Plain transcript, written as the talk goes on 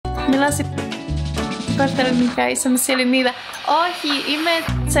να συμπαρθερνικά, είσαι μισή Ελληνίδα. Όχι, είμαι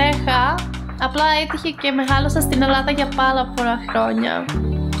Τσέχα. Απλά έτυχε και μεγάλωσα στην Ελλάδα για πάρα πολλά χρόνια.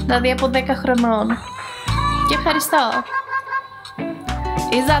 Δηλαδή από 10 χρονών. Και ευχαριστώ.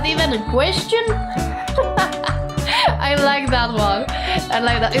 Is that even a question? I like that one. I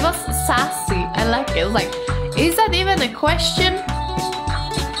like that. It was sassy. I like it. It was like, is that even a question?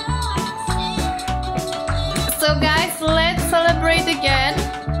 So guys, let's celebrate again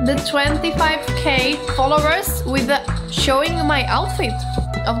the 25k followers with the showing my outfit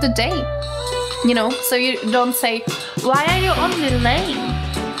of the day. You know, so you don't say, why are you only lame?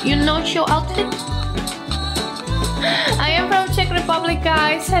 You know your outfit? I am from Czech Republic,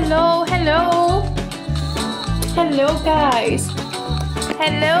 guys. Hello, hello. Hello, guys.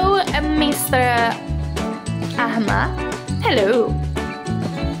 Hello, Mr. Ahmad. Hello.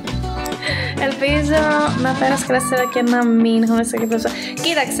 Ελπίζω να πέρας καλύτερα και να μην γνωρίσω και τόσο.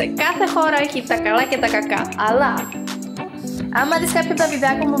 Κοίταξε, κάθε χώρα έχει τα καλά και τα κακά. Αλλά, άμα δεις κάποια από τα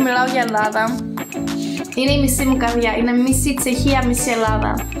βιντεάκια που μιλάω για Ελλάδα, είναι η μισή μου καρδιά. Είναι μισή Τσεχία, μισή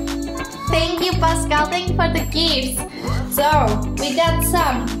Ελλάδα. Thank you, Pascal. Thank you for the gifts. So, we got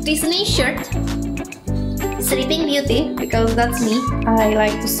some Disney shirt. Sleeping Beauty, because that's me. I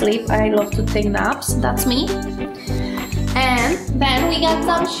like to sleep. I love to take naps. That's me. And then we got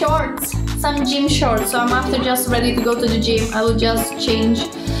some shorts. Some gym shorts. So I'm after just ready to go to the gym. I will just change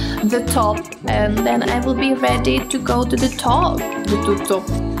the top. And then I will be ready to go to the top.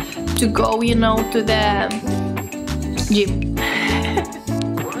 To go, you know, to the gym.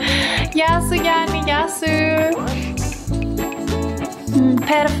 Yasu, Yani, Yasu.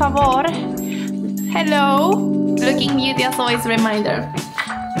 Per favor. Hello. Looking Beauty as always reminder.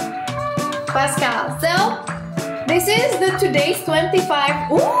 Pascal. So, this is the today's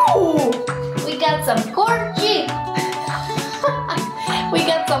 25. Ooh! We got some corgi. We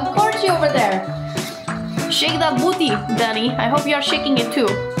got some corgi over there. Shake that booty, Danny. I hope you are shaking it too.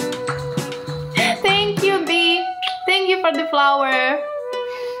 Thank you, B. Thank you for the flower.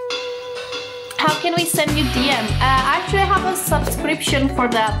 How can we send you DM? Actually, I have a subscription for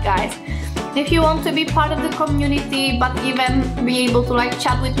that, guys. If you want to be part of the community, but even be able to like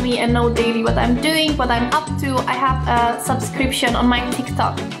chat with me and know daily what I'm doing, what I'm up to, I have a subscription on my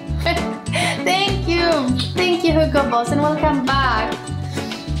TikTok. Thank you, Hugo Boss, and welcome back.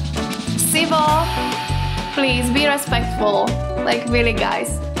 Sivo, please be respectful, like really, guys.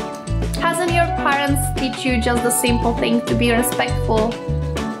 Hasn't your parents teach you just the simple thing to be respectful?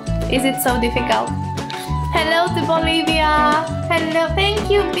 Is it so difficult? Hello to Bolivia. Hello. Thank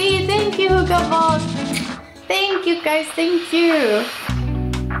you, B. Thank you, Hugo Boss. Thank you, guys. Thank you.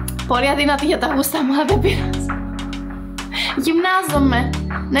 Πολύ αδύνατη για τα γούστα μου, αλλά δεν πειράζει. Γυμνάζομαι.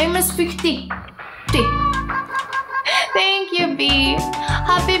 Να είμαι σφιχτή. Τι. Thank you, B.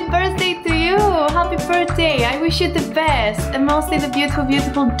 Happy birthday to you. Happy birthday. I wish you the best. And mostly the beautiful,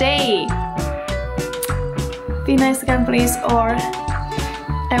 beautiful day. Be nice again, please, or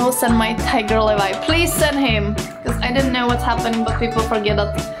I will send my tiger Levi. Please send him, because I didn't know what's happening, but people forget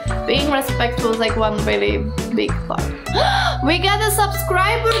that being respectful is like one really big part. We got a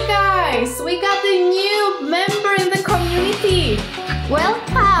subscriber, guys! We got a new member in the community!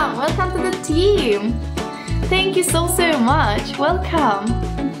 Welcome! Welcome to the team! Thank you so much! Welcome!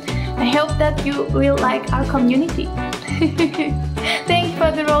 I hope that you will like our community. Thank you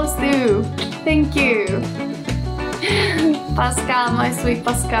for the rose too! Thank you! Pascal, my sweet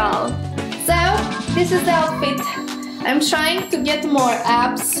Pascal. So, this is the outfit. I'm trying to get more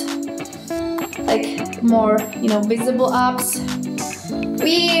abs, like more, you know, visible abs.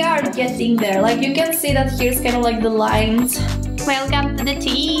 We are getting there. Like you can see that here's kind of like the lines. Welcome to the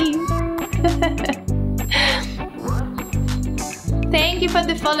team. Thank you for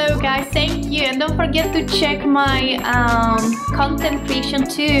the follow, guys. Thank you, and don't forget to check my content creation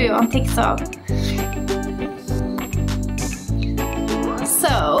too on TikTok.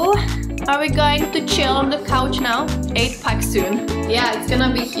 So, are we going to chill on the couch now? 8-pack soon. Yeah, it's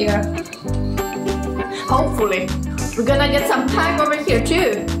gonna be here. Hopefully. We're gonna get some pack over here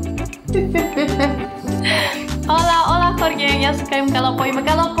too. Hola, hola Jorge. Γεια σου, καλό απόγευμα.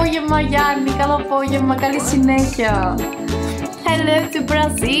 Καλό απόγευμα Γιάννη. Καλό απόγευμα. Καλή συνέχεια. Hello to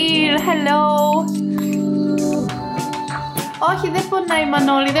Brazil. Hello. Όχι, δεν πονάει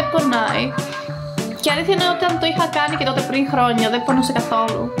Μανώλη, δεν πονάει. Και αλήθεια είναι ότι αν το είχα κάνει και τότε πριν χρόνια δεν πονούσε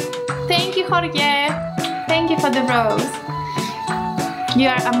καθόλου. Thank you, Jorge. Thank you for the rose. You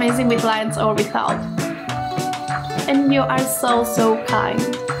are amazing with lines or without. And you are so kind.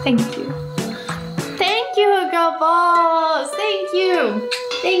 Thank you. Thank you, Hugo Boss. Thank you.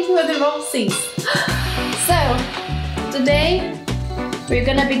 Thank you for the roses. So, today We're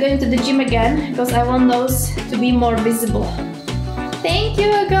gonna be going to the gym again because I want those to be more visible. Thank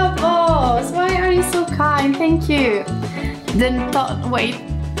you, Hugo Boss. Why are you so kind? Thank you. Then wait.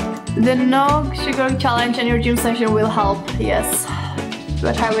 The no sugar challenge in your gym session will help. Yes.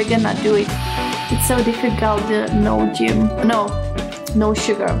 But how are we gonna do it? It's so difficult. The no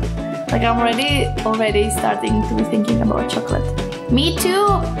sugar. Like I'm already starting to be thinking about chocolate. Me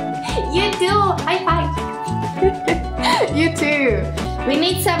too. You too. High five. You too. We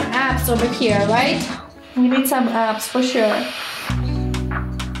need some abs over here, right? We need some abs for sure.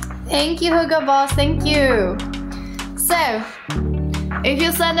 Thank you, Hugo Boss. Thank you. So, if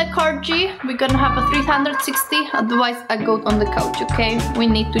you send a card G, we're gonna have a 360. Otherwise, I go on the couch. Okay? We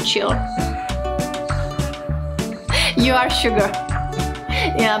need to chill. You are sugar.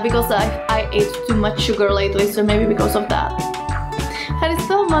 Yeah, because I ate too much sugar lately, so maybe because of that.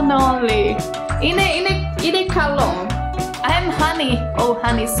 Haristo Manoli. Ine kalo. I'm honey. Oh,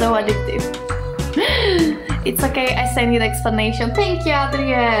 honey is so addictive. It's okay, I send you the explanation. Thank you,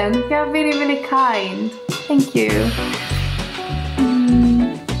 Adrienne. You are really, really kind. Thank you.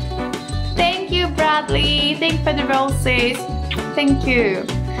 Thank you, Bradley. Thank you for the roses. Thank you.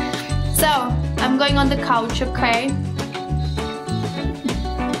 So, I'm going on the couch, okay?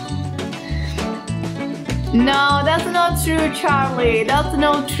 No, that's not true, Charlie. That's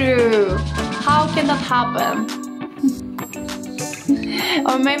not true. How can that happen?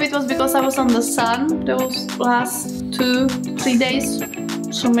 Or maybe it was because I was on the sun those last 2-3 days.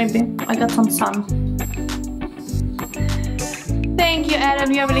 So maybe I got some sun. Thank you,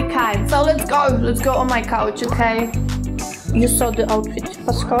 Adam. You're really kind. So let's go. Let's go on my couch, okay? You saw the outfit,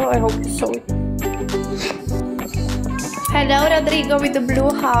 Pascal. I hope you saw it. Hello, Rodrigo with the blue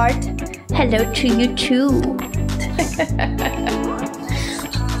heart. Hello to you too.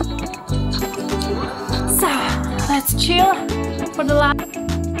 So let's chill for the last.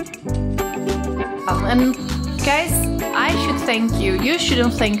 And guys, I should thank you. You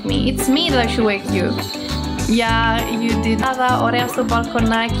shouldn't thank me. It's me that I should wake you. Yeah, you did. Ora ja sto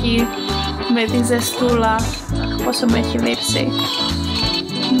balkonaki, vedi ze stula. Posso make you lipsy.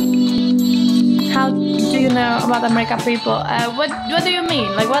 How do you know about American people? What do you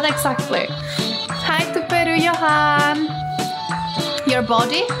mean? Like what exactly? Hi to Peru, Johan. Your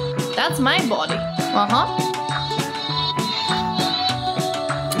body? That's my body.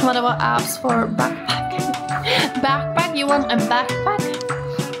 What about abs for backpack? Backpack? You want a backpack?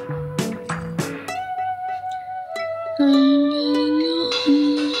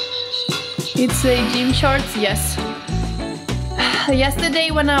 It's a gym shorts, yes.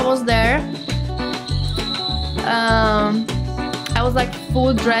 Yesterday when I was there, I was like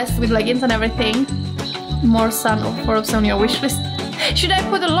full dressed with leggings and everything. More sun for on your wish list. Should I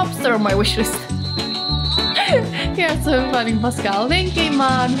put a lobster on my wish list? You're so funny, Pascal. Thank you,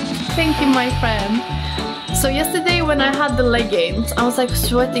 man. Thank you, my friend. So yesterday when I had the leggings, I was like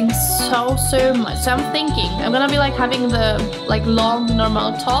sweating so much. So I'm thinking I'm gonna be like having the like long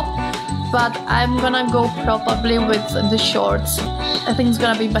normal top, but I'm gonna go probably with the shorts. I think it's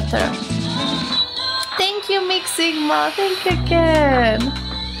gonna be better. Thank you, Mix Sigma. Thank you again.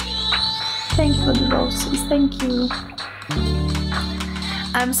 Thank you for the roses. Thank you.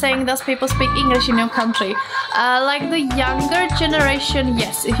 I'm saying does people speak English in your country? Like the younger generation,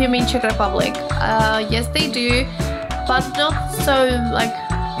 yes. If you mean Czech Republic, yes they do, but not so like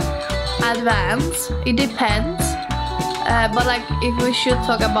advanced. It depends. But like if we should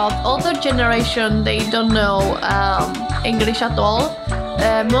talk about older generation, they don't know English at all.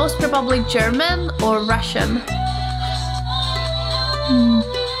 Most probably German or Russian.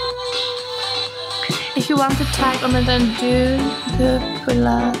 If you want to tag on it and do the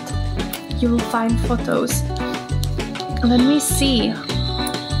pull-out, you will find photos. Let me see.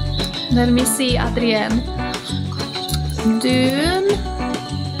 Let me see, Adrienne. Dune.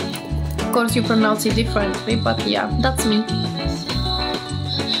 Of course, you pronounce it differently, but yeah, that's me.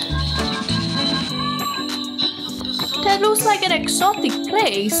 That looks like an exotic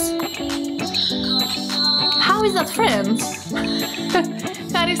place. How is that friends?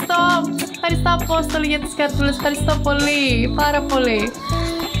 Apostoli, Parapoli.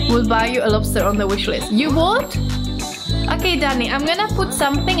 Will buy you a lobster on the wish list. You would? Okay, Danny, I'm gonna put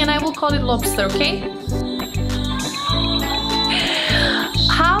something and I will call it lobster, okay?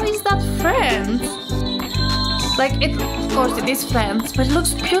 How is that friends? Like, of course it is friends, but it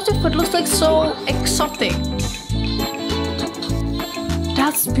looks beautiful. It looks like so exotic.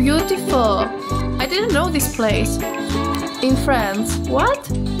 That's beautiful. I didn't know this place. In France. What?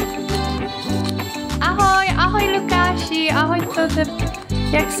 Ahoj, ahoj Lukáši, ahoj to.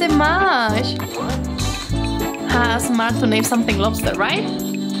 Jak se máš? Smart to name something lobster, right?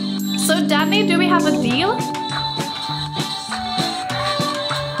 So Danny, do we have a deal?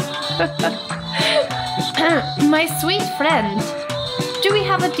 My sweet friend, do we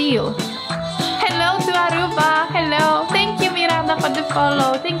have a deal? Hello to Aruba, hello. Thank you Miranda for the follow,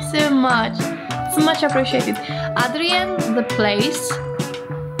 thanks so much. It's much appreciated. Adrian, the place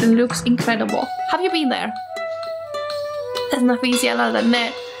looks incredible. Have you been there? Να φύγει η Ελλάδα, ναι.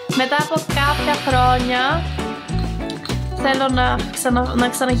 Μετά από κάποια χρόνια θέλω να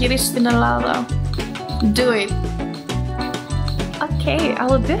ξαναγυρίσω στην Ελλάδα. Do it. Okay, I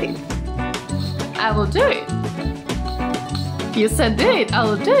will do it. I will do it. You said do it, I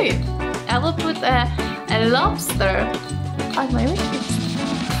will do it. I will put a lobster on my wishes.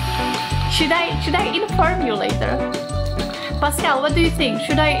 Should I inform you later? Pascal, what do you think?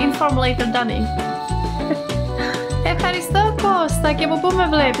 Should I inform later, Danny? Ευχαριστώ Κώστα, και από πού με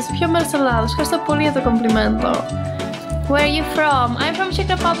βλέπεις, ποιο μέρος της Ελλάδας. Ευχαριστώ πολύ για το κομπλιμέντο. Where are you from? I'm from Czech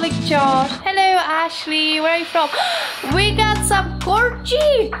Republic, Josh. Hello Ashley, where are you from? We got some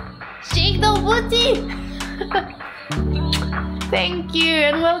corgi! Shake the booty! Thank you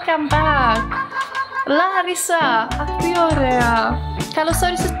and welcome back. Larissa, αυτή ωραία. Καλώς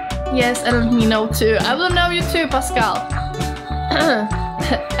όρισες. Yes, and let me know too. I will know you too, Pascal.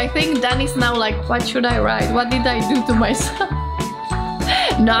 I think Danny's now like, what should I write? What did I do to myself?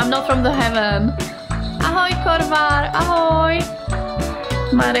 No, I'm not from the heaven. Ahoj, Korvar, ahoj.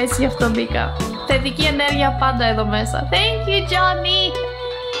 Μ' αρέσει γι' αυτό μπήκα. Θετική ενέργεια πάντα εδώ μέσα. Thank you, Johnny.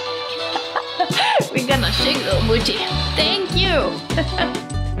 We're gonna shake the booty. Thank you.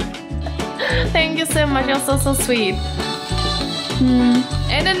 Thank you so much, you're so sweet.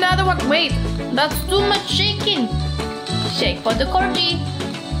 And another one. Wait, that's too much shaking. Shake for the corgi.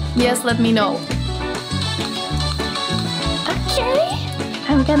 Yes, let me know. Okay,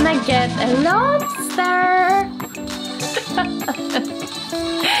 I'm gonna get a lobster.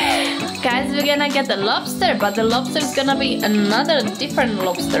 Guys, we're gonna get the lobster, but the lobster is gonna be another different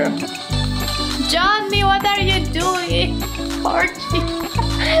lobster. Johnny, what are you doing? Corgi.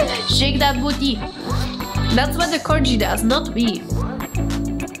 Shake that booty. That's what the corgi does, not we.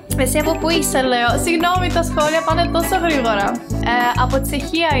 Εσύ από πού είσαι, λέω? Συγγνώμη, τα σχόλια πάνε τόσο γρήγορα. Από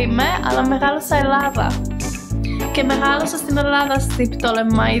Τσεχία είμαι, αλλά μεγάλωσα Ελλάδα. Και μεγάλωσα στην Ελλάδα, στη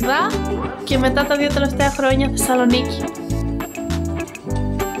Πτολεμαΐδα. Και μετά τα 2 τελευταία χρόνια Θεσσαλονίκη.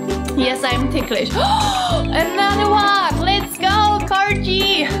 Yes, I'm ticklish. Another one! Let's go, corgi!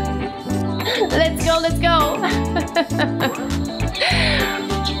 Let's go, let's go!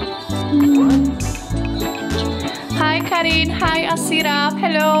 Hi Karin, hi Asirab,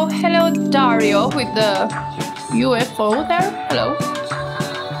 hello, hello Dario with the UFO there, hello.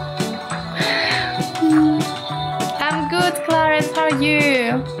 I'm good Clarence, how are you?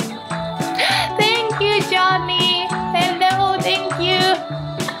 Thank you Johnny, hello, thank you.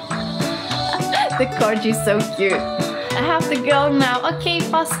 The corgi is so cute. I have to go now. Okay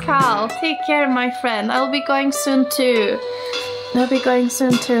Pascal, take care my friend, I'll be going soon too.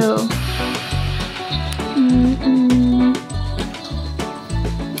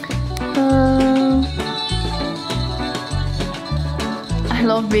 I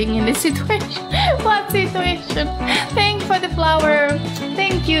love being in this situation. What situation? Thank you for the flower.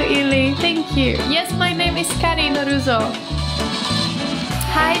 Thank you, Ili. Thank you. Yes, my name is Karina Russo.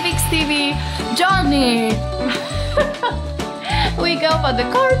 Hi, Big Stevie. Johnny. We go for the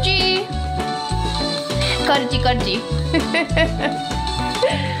corgi. Corgi.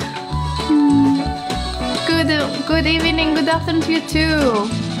 Good evening, good afternoon to you too.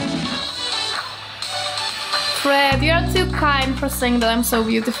 Fred, you're too kind for saying that I'm so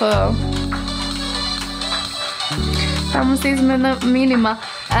beautiful. Θα μου στείλεις με ένα μήνυμα.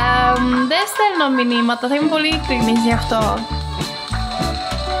 Δεν στέλνω μηνύματα, θα είμαι πολύ ειλικρινής γι' αυτό.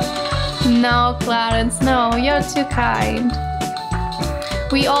 No, Clarence, no, you're too kind.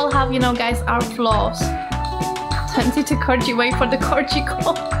 We all have, you know, guys, our flaws. Send it to corgi, wait for the corgi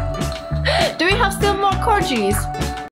call. Do we have still more corgis?